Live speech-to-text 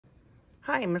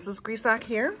Hi, Mrs. Grisak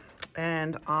here,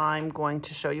 and I'm going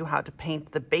to show you how to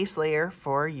paint the base layer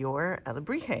for your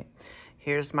Alebrije.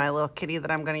 Here's my little kitty that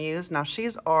I'm going to use. Now,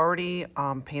 she's already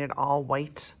painted all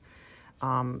white.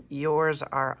 Yours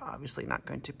are obviously not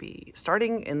going to be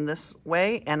starting in this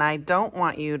way, and I don't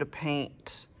want you to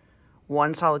paint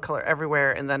one solid color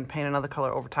everywhere and then paint another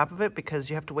color over top of it, because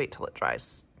you have to wait till it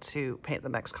dries to paint the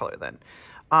next color then.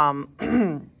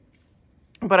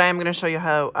 But I am going to show you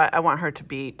how I want her to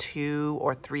be 2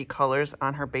 or 3 colors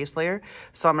on her base layer.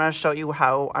 So I'm going to show you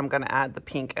how I'm going to add the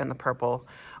pink and the purple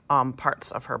parts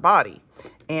of her body,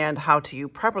 and how to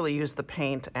properly use the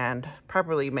paint and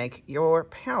properly make your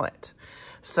palette.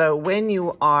 So when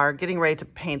you are getting ready to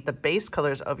paint the base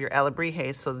colors of your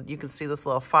Alebrije, so that you can see this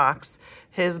little fox,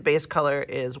 his base color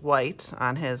is white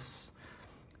on his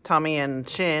tummy and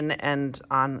chin and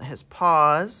on his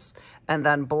paws, and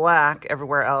then black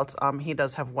everywhere else. He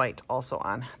does have white also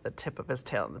on the tip of his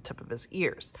tail and the tip of his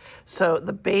ears. So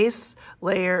the base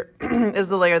layer is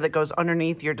the layer that goes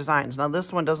underneath your designs. Now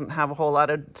this one doesn't have a whole lot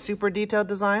of super detailed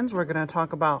designs. We're going to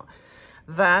talk about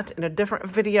that in a different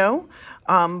video,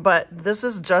 but this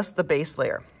is just the base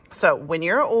layer. So when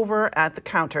you're over at the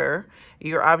counter,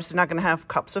 you're obviously not going to have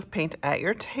cups of paint at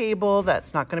your table.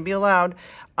 That's not going to be allowed,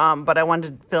 but I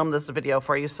wanted to film this video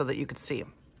for you so that you could see.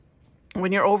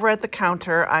 When you're over at the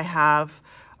counter, I have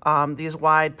these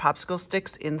wide popsicle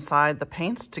sticks inside the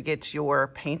paints to get your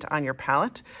paint on your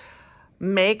palette.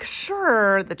 Make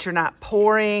sure that you're not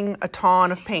pouring a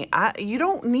ton of paint. You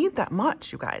don't need that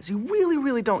much, you guys. You really,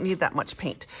 really don't need that much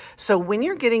paint. So when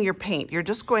you're getting your paint, you're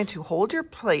just going to hold your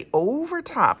plate over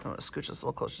top. I'm going to scooch this a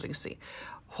little closer so you can see.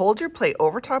 Hold your plate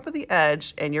over top of the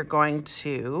edge, and you're going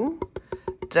to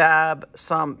dab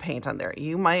some paint on there.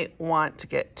 You might want to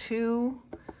get 2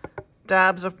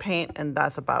 dabs of paint, and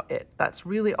that's about it. That's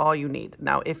really all you need.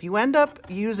 Now, if you end up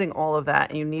using all of that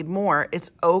and you need more, it's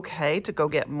okay to go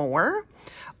get more.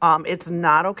 It's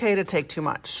not okay to take too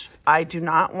much. I do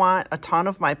not want a ton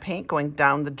of my paint going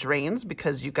down the drains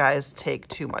because you guys take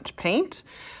too much paint.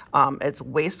 It's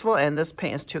wasteful, and this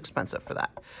paint is too expensive for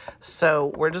that.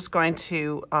 So we're just going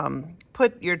to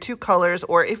put your 2 colors,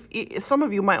 or if some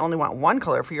of you might only want 1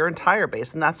 color for your entire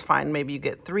base, and that's fine. Maybe you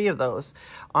get 3 of those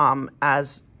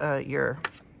as your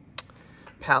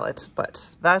palette, but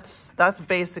that's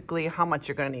basically how much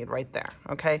you're going to need right there.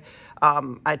 Okay.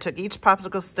 I took each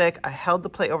popsicle stick, I held the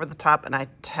plate over the top, and I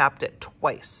tapped it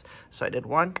twice. So I did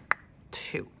 1,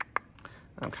 2.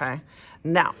 Okay.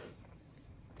 Now,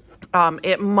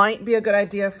 it might be a good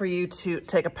idea for you to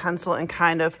take a pencil and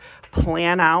kind of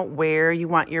plan out where you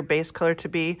want your base color to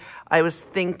be. I was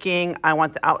thinking I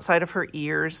want the outside of her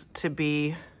ears to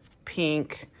be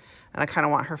pink, and I kind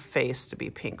of want her face to be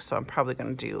pink. So I'm probably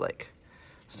going to do like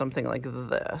something like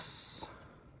this.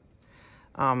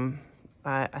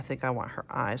 I think I want her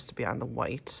eyes to be on the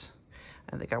white.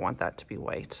 I think I want that to be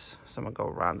white. So I'm going to go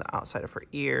around the outside of her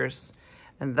ears.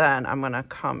 And then I'm going to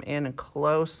come in and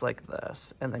close like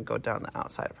this, and then go down the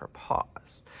outside of her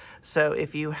paws. So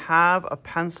if you have a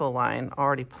pencil line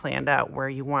already planned out where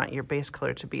you want your base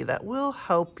color to be, that will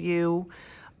help you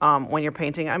when you're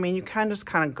painting. I mean, you can just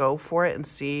kind of go for it and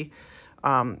see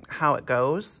how it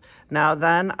goes. Now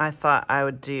then, I thought I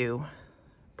would do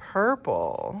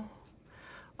purple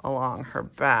along her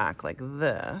back like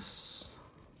this,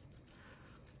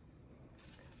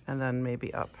 and then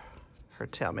maybe up her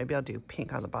tail. Maybe I'll do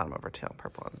pink on the bottom of her tail,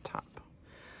 purple on the top.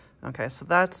 Okay, so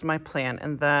that's my plan.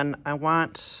 And then I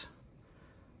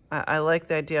like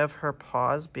the idea of her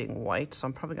paws being white, so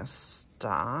I'm probably gonna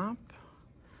stop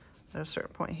at a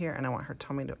certain point here, and I want her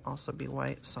tummy to also be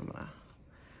white, so I'm gonna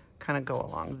kind of go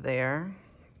along there.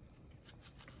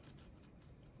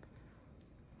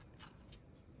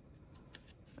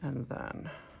 And then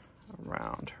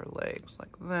around her legs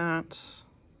like that.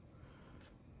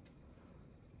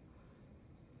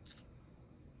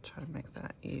 Try to make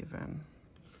that even.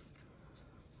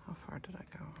 How far did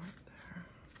I go? Right there.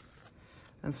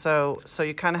 And so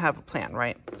you kind of have a plan,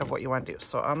 right, of what you want to do.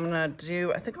 So I'm going to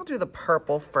do, I think I'll do the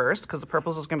purple first, because the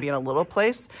purple is just going to be in a little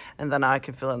place, and then I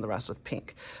can fill in the rest with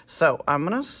pink. So I'm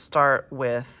going to start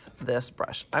with this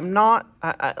brush. I'm not,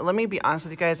 let me be honest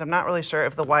with you guys, I'm not really sure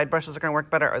if the wide brushes are going to work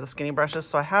better or the skinny brushes,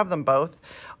 so I have them both.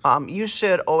 You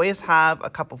should always have a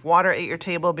cup of water at your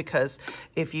table, because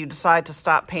if you decide to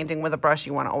stop painting with a brush,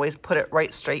 you want to always put it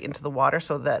right straight into the water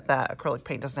so that that acrylic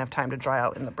paint doesn't have time to dry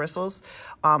out in the bristles.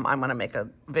 I'm going to make a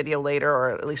video later,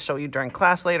 or at least show you during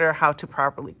class later, how to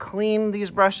properly clean these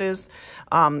brushes.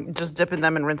 Just dipping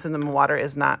them and rinsing them in water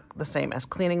is not the same as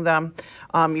cleaning them.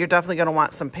 You're definitely going to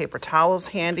want some paper towels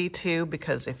handy too,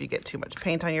 because if you get too much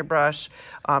paint on your brush,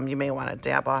 you may want to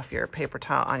dab off your paper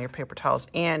towel on your paper towels.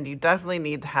 And you definitely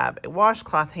need to have a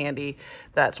washcloth handy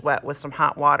that's wet with some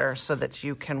hot water so that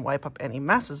you can wipe up any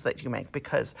messes that you make,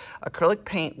 because acrylic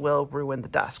paint will ruin the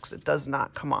desks. It does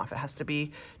not come off. It has to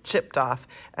be chipped off,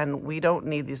 and we don't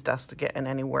need these desks to get in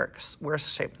any worse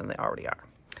shape than they already are.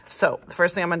 So the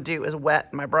first thing I'm going to do is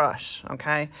wet my brush,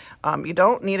 okay? You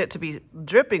don't need it to be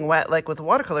dripping wet like with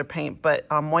watercolor paint, but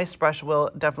a moist brush will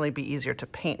definitely be easier to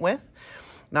paint with.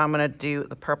 Now I'm going to do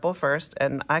the purple first,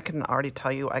 and I can already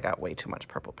tell you I got way too much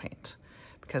purple paint,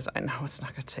 because I know it's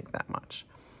not going to take that much.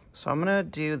 So I'm going to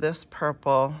do this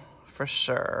purple for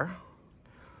sure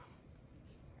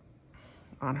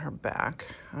on her back,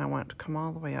 and I want it to come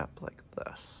all the way up like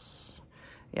this.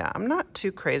 Yeah, I'm not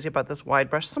too crazy about this wide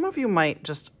brush. Some of you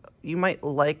might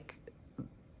like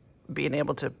being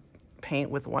able to paint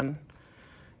with one,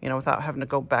 you know, without having to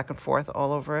go back and forth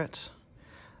all over it.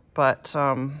 But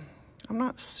I'm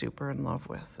not super in love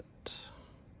with it.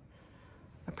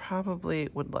 I probably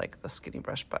would like the skinny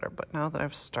brush better, but now that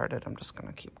I've started, I'm just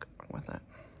gonna keep going with it.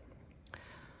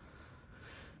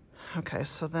 Okay,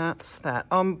 so that's that.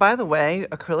 By the way,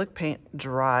 acrylic paint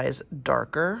dries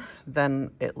darker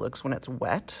than it looks when it's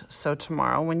wet. So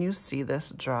tomorrow when you see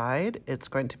this dried, it's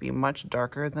going to be much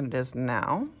darker than it is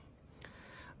now.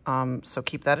 So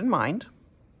keep that in mind.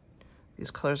 These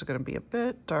colors are going to be a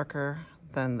bit darker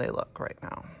than they look right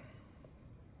now.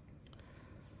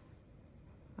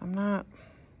 I'm not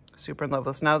super in love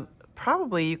with this. Now,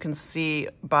 probably you can see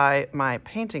by my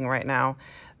painting right now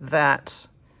that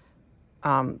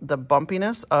the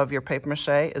bumpiness of your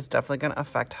papier-mâché is definitely going to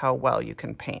affect how well you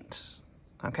can paint.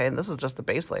 Okay, and this is just the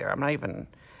base layer. I'm not even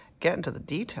getting to the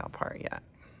detail part yet.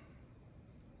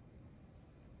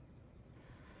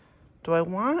 Do I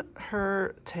want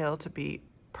her tail to be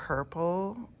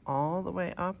purple all the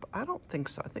way up? I don't think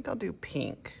so. I think I'll do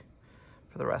pink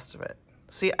for the rest of it.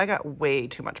 See, I got way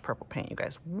too much purple paint, you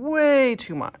guys. Way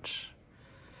too much.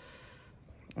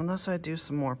 Unless I do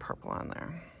some more purple on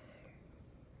there.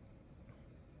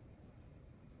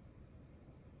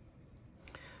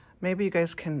 Maybe you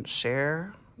guys can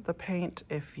share the paint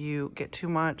if you get too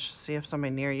much. See if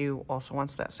somebody near you also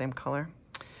wants that same color.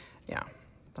 Yeah,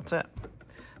 that's it.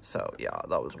 So yeah,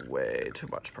 that was way too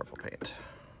much purple paint.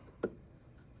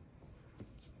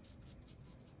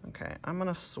 Okay, I'm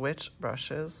gonna switch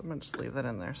brushes. I'm gonna just leave that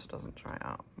in there so it doesn't dry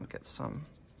out. I'm gonna get some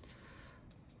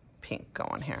pink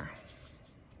going here.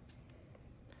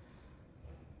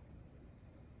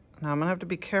 Now I'm gonna have to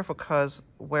be careful because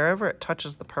wherever it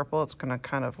touches the purple, it's gonna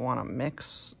kind of wanna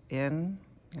mix in,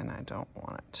 and I don't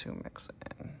want it to mix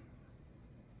in.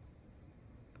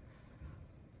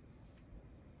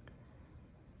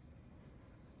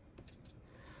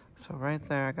 So right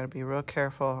there, I gotta be real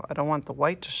careful. I don't want the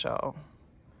white to show,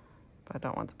 but I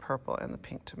don't want the purple and the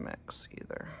pink to mix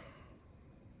either.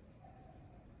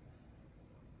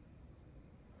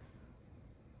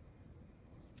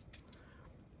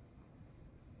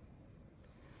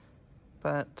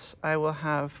 But I'll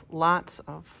have lots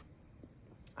of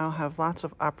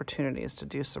opportunities to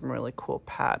do some really cool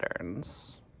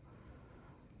patterns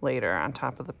later on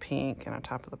top of the pink and on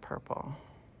top of the purple.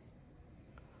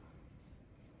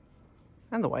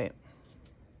 And the white.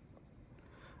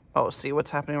 Oh, see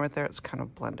what's happening right there? It's kind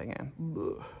of blending in.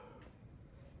 Ugh.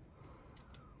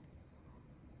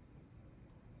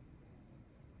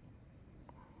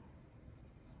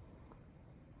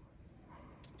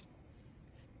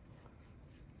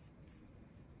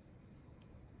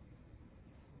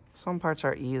 Some parts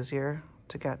are easier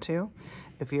to get to.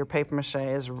 If your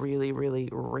papier-mâché is really, really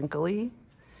wrinkly,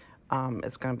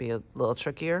 it's going to be a little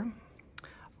trickier.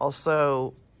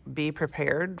 Also, be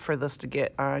prepared for this to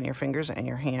get on your fingers and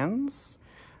your hands,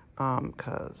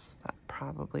 because that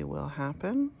probably will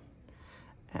happen.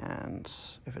 And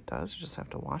if it does, you just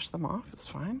have to wash them off. It's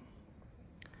fine.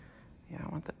 Yeah, I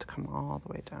want that to come all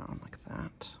the way down like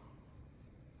that.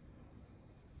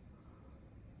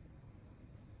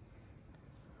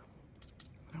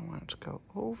 I want it to go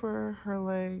over her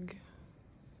leg.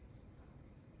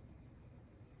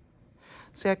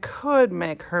 See, I could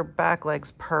make her back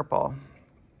legs purple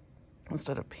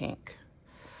instead of pink.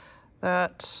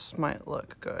 That might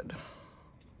look good.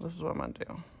 This is what I'm gonna do.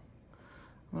 I'm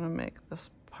gonna make this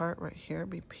part right here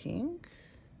be pink.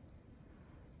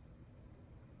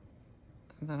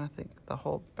 And then I think the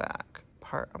whole back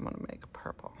part I'm gonna make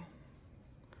purple.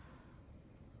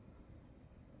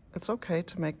 It's okay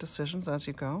to make decisions as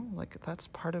you go. Like, that's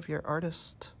part of your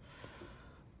artist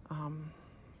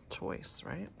choice,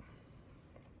 right?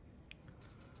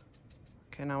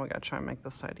 Okay, now we gotta try and make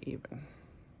this side even.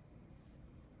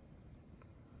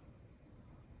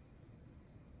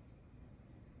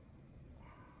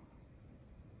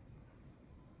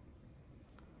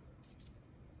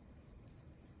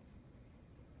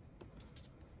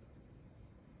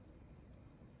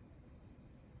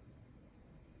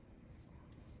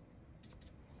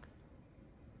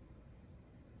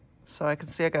 So I can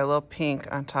see I got a little pink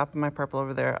on top of my purple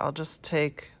over there. I'll just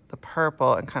take the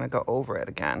purple and kind of go over it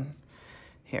again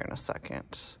here in a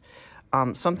second.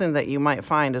 Something that you might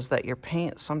find is that your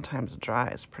paint sometimes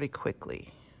dries pretty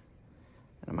quickly.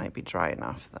 And it might be dry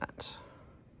enough that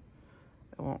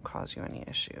it won't cause you any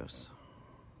issues.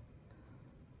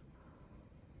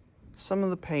 Some of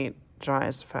the paint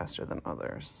dries faster than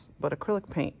others, but acrylic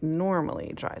paint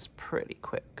normally dries pretty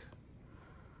quick.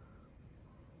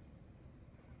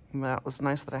 And that was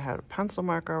nice that I had a pencil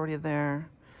mark already there,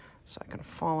 so I can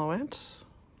follow it.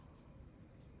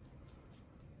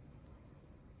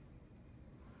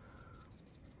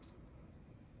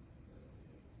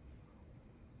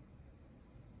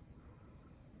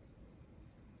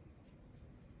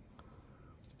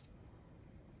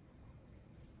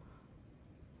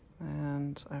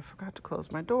 And I forgot to close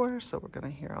my door, so we're gonna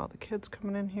hear all the kids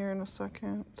coming in here in a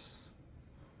second.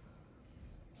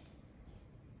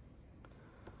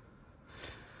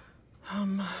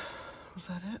 Was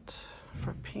that it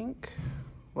for pink?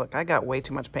 Look, I got way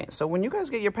too much paint. So when you guys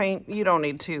get your paint, you don't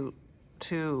need two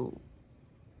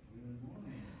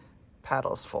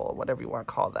paddles full, whatever you want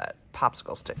to call that,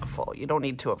 popsicle stick full. You don't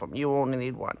need two of them. You only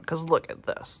need one. Because look at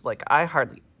this. Like, I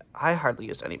hardly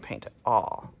used any paint at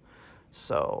all.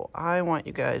 So I want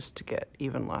you guys to get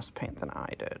even less paint than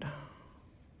I did.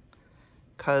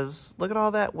 Because look at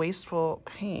all that wasteful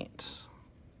paint.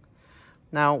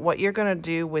 Now, what you're going to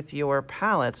do with your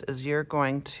palettes is you're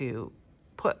going to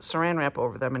put saran wrap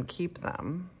over them and keep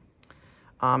them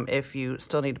if you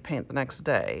still need to paint the next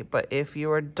day. But if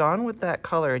you are done with that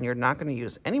color and you're not going to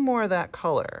use any more of that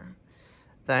color,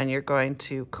 then you're going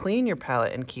to clean your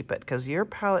palette and keep it, because your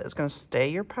palette is going to stay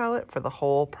your palette for the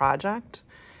whole project.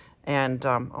 And,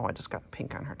 oh, I just got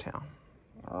pink on her tail.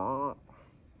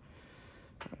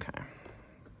 Okay,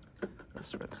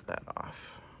 let's rinse that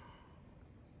off.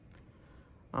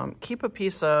 Keep a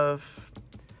piece of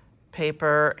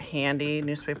paper handy,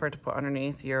 newspaper, to put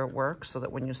underneath your work so that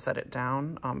when you set it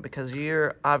down, because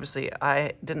you're obviously,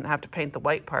 I didn't have to paint the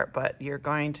white part, but you're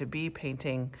going to be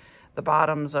painting the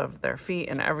bottoms of their feet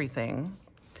and everything.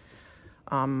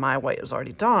 My white is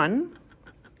already done,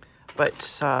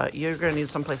 but you're going to need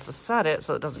some place to set it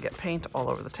so it doesn't get paint all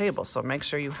over the table. So make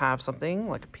sure you have something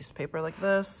like a piece of paper like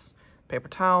this, paper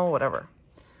towel, whatever.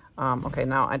 Okay,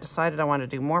 now I decided I want to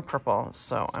do more purple,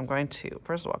 so I'm going to,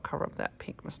 first of all, cover up that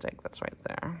pink mistake that's right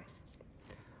there.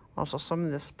 Also, some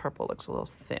of this purple looks a little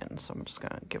thin, so I'm just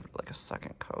going to give it like a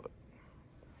second coat.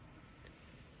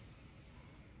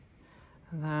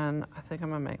 And then I think I'm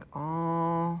going to make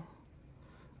all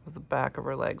of the back of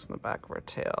her legs and the back of her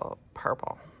tail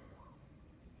purple.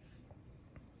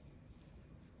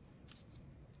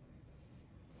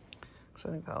 So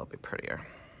I think that'll be prettier.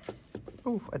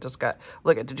 Ooh, I just got,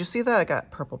 look at, did you see that? I got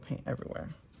purple paint everywhere.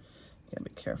 You gotta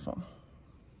be careful.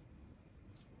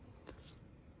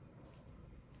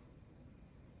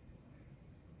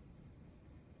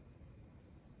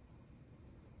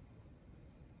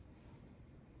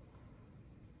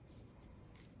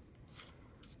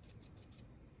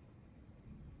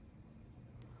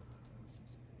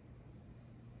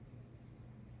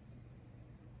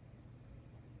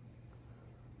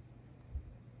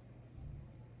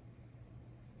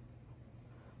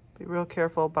 Be real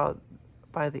careful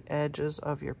by the edges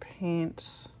of your paint.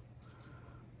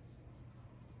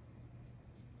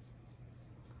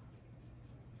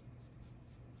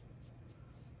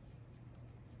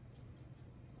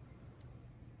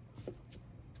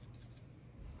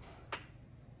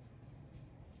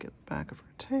 Get the back of her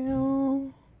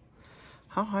tail.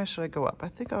 How high should I go up? I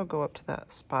think I'll go up to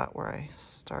that spot where I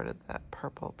started that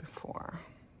purple before.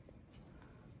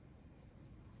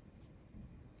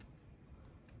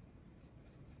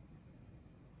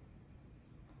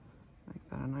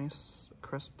 That a nice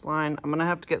crisp line. I'm gonna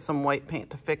have to get some white paint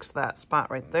to fix that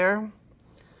spot right there,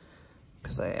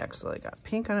 because I actually got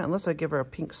pink on it. Unless I give her a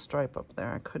pink stripe up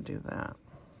there, I could do that.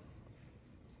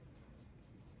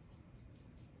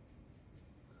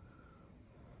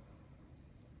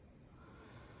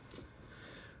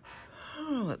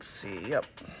 Oh, let's let's see, yep,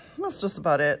 that's just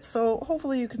about it. So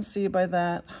hopefully you can see by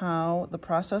that how the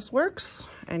process works,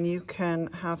 and you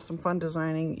can have some fun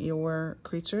designing your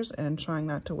creatures and trying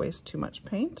not to waste too much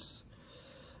paint,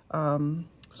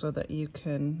 so that you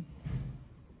can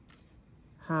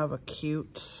have a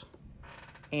cute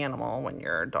animal when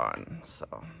you're done. So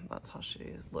that's how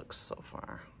she looks so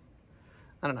far.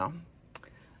 I don't know.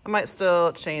 I might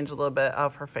still change a little bit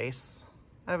of her face.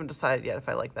 I haven't decided yet if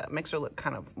I like that. It makes her look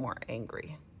kind of more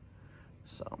angry.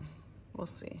 So we'll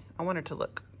see. I want her to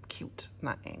look cute,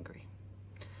 not angry.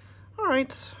 All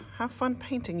right, have fun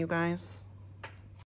painting, you guys.